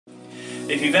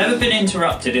If you've ever been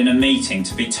interrupted in a meeting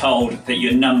to be told that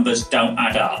your numbers don't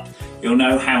add up, you'll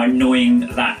know how annoying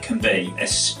that can be,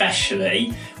 especially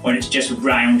when it's just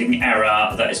rounding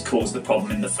error that has caused the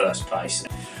problem in the first place.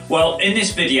 Well, in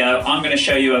this video, I'm going to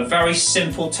show you a very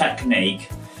simple technique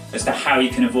as to how you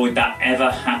can avoid that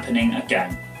ever happening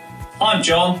again. I'm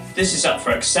John, this is Up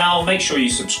for Excel. Make sure you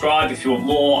subscribe if you want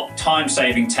more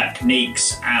time-saving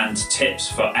techniques and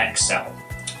tips for Excel.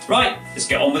 Right, let's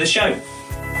get on with the show.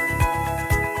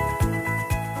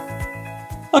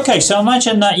 Okay, so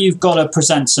imagine that you've got to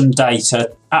present some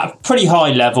data at a pretty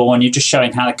high level and you're just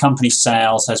showing how the company's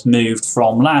sales has moved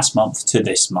from last month to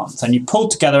this month. And you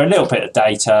pulled together a little bit of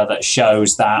data that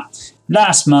shows that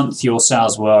last month your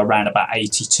sales were around about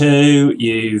 82.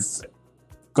 You've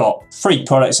got 3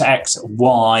 products, X,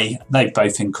 Y, they've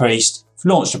both increased. You've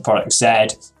launched a product Z,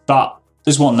 but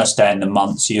there's one less day in the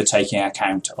month, so you're taking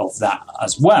account of that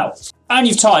as well. And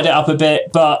you've tidied it up a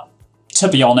bit, but to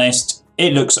be honest,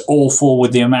 it looks awful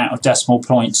with the amount of decimal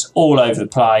points all over the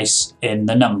place in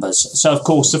the numbers. So of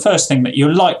course, the first thing that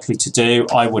you're likely to do,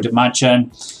 I would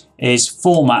imagine, is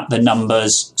format the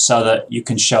numbers so that you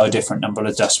can show a different number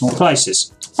of decimal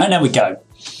places. And there we go,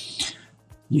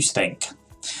 you think.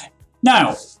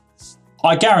 Now,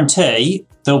 I guarantee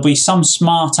there'll be some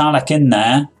smart aleck in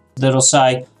there that'll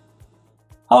say,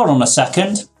 hold on a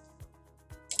second,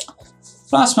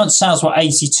 last month's sales were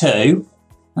 82,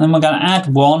 and then we're going to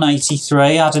add 1,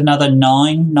 83, add another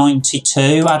 9,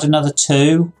 92, add another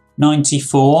 2,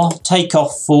 94, take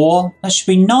off 4, that should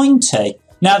be 90.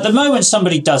 Now, at the moment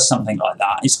somebody does something like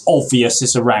that, it's obvious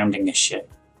it's a rounding issue.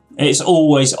 It's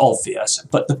always obvious,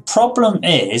 but the problem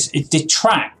is it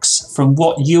detracts from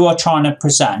what you are trying to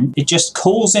present. It just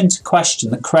calls into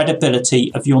question the credibility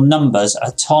of your numbers at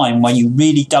a time when you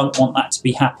really don't want that to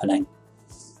be happening.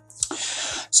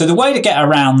 So the way to get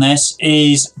around this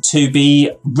is to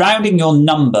be rounding your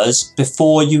numbers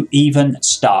before you even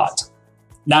start.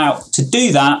 Now, to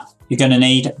do that, you're going to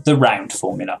need the round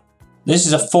formula. This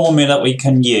is a formula we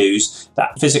can use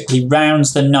that physically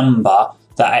rounds the number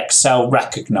that Excel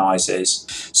recognises.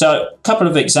 So a couple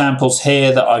of examples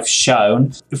here that I've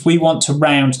shown. If we want to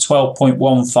round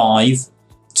 12.15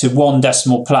 to 1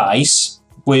 decimal place,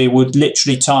 we would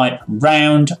literally type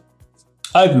round,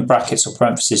 open brackets or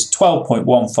parentheses,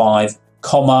 12.15,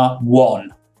 comma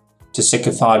 1 to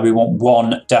signify we want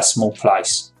 1 decimal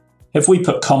place. If we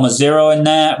put comma 0 in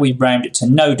there, we round it to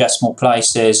no decimal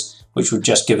places, which would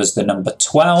just give us the number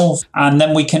 12. And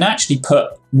then we can actually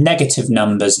put negative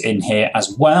numbers in here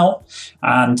as well.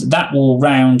 And that will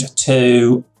round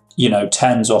to, you know,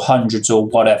 tens or hundreds or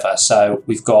whatever. So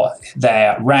we've got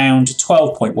there round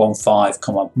 12.15,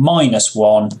 comma minus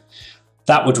 1.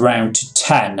 That would round to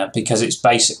 10 because it's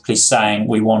basically saying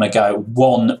we want to go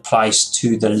 1 place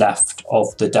to the left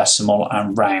of the decimal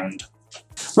and round.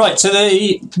 Right, so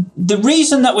the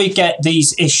reason that we get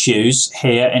these issues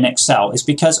here in Excel is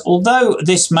because although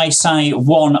this may say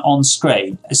 1 on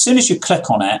screen, as soon as you click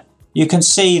on it, you can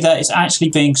see that it's actually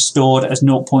being stored as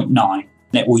 0.9. And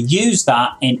it will use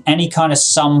that in any kind of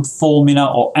sum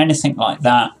formula or anything like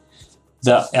that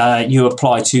that you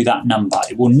apply to that number.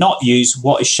 It will not use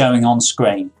what is showing on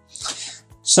screen.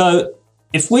 So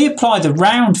if we apply the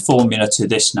round formula to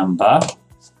this number,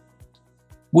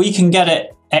 we can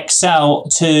get Excel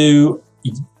to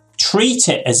treat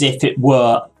it as if it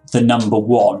were the number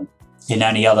 1 in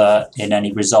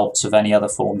any results of any other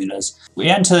formulas. We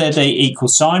enter the equal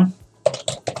sign,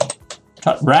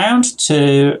 cut round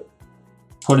to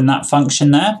put in that function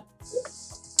there.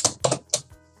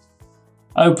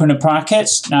 Open the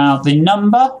brackets. Now the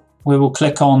number, we will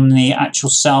click on the actual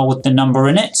cell with the number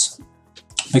in it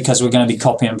because we're going to be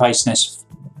copying and pasting this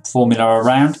formula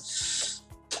around.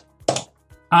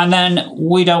 And then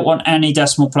we don't want any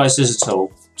decimal places at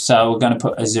all. So we're going to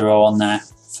put a 0 on there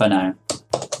for now.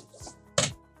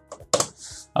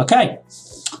 Okay.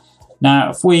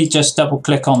 Now if we just double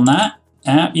click on that,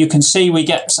 you can see we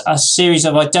get a series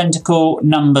of identical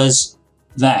numbers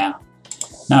there.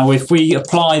 Now if we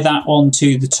apply that one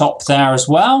to the top there as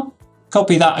well,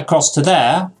 copy that across to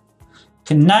there, you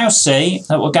can now see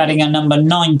that we're getting a number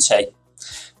 90.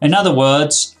 In other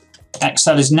words,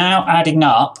 Excel is now adding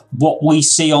up what we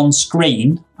see on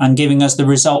screen and giving us the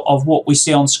result of what we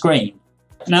see on screen.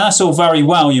 Now that's all very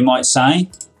well, you might say,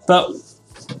 but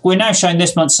we're now showing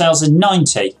this month's sales as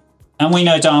 90, and we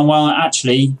know darn well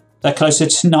actually they're closer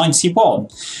to 91.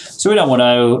 So we don't want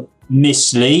to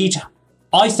mislead.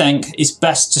 I think it's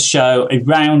best to show a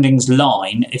roundings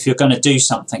line if you're going to do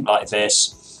something like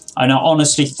this. And I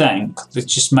honestly think it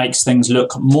just makes things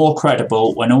look more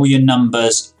credible when all your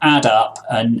numbers add up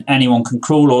and anyone can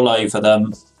crawl all over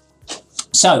them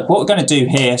So what we're going to do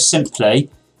here simply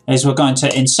is we're going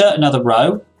to insert another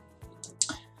row,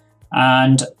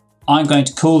 and I'm going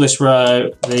to call this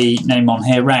row, the name on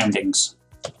here, roundings.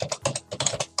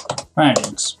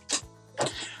 Roundings.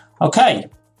 Okay,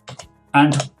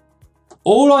 and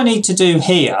all I need to do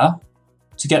here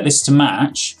to get this to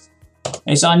match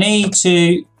is I need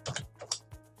to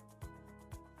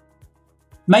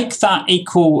make that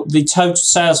equal the total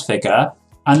sales figure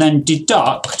and then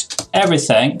deduct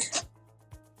everything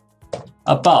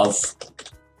above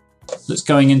that's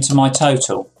going into my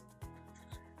total.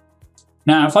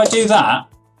 Now, if I do that,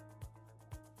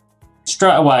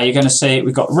 straight away you're going to see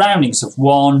we've got roundings of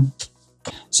 1.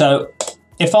 So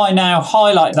if I now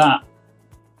highlight that,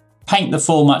 paint the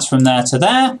formats from there to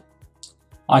there,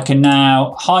 I can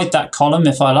now hide that column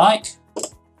if I like.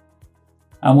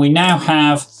 And we now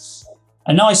have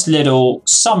a nice little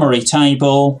summary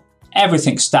table.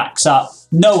 Everything stacks up.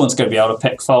 No one's going to be able to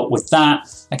pick fault with that.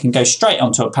 I can go straight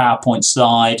onto a PowerPoint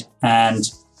slide and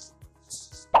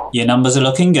your numbers are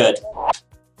looking good.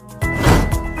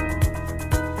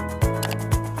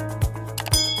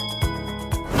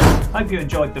 Hope you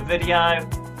enjoyed the video.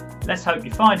 Let's hope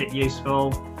you find it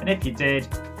useful. And if you did,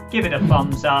 give it a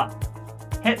thumbs up,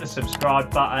 hit the subscribe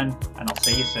button, and I'll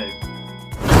see you soon.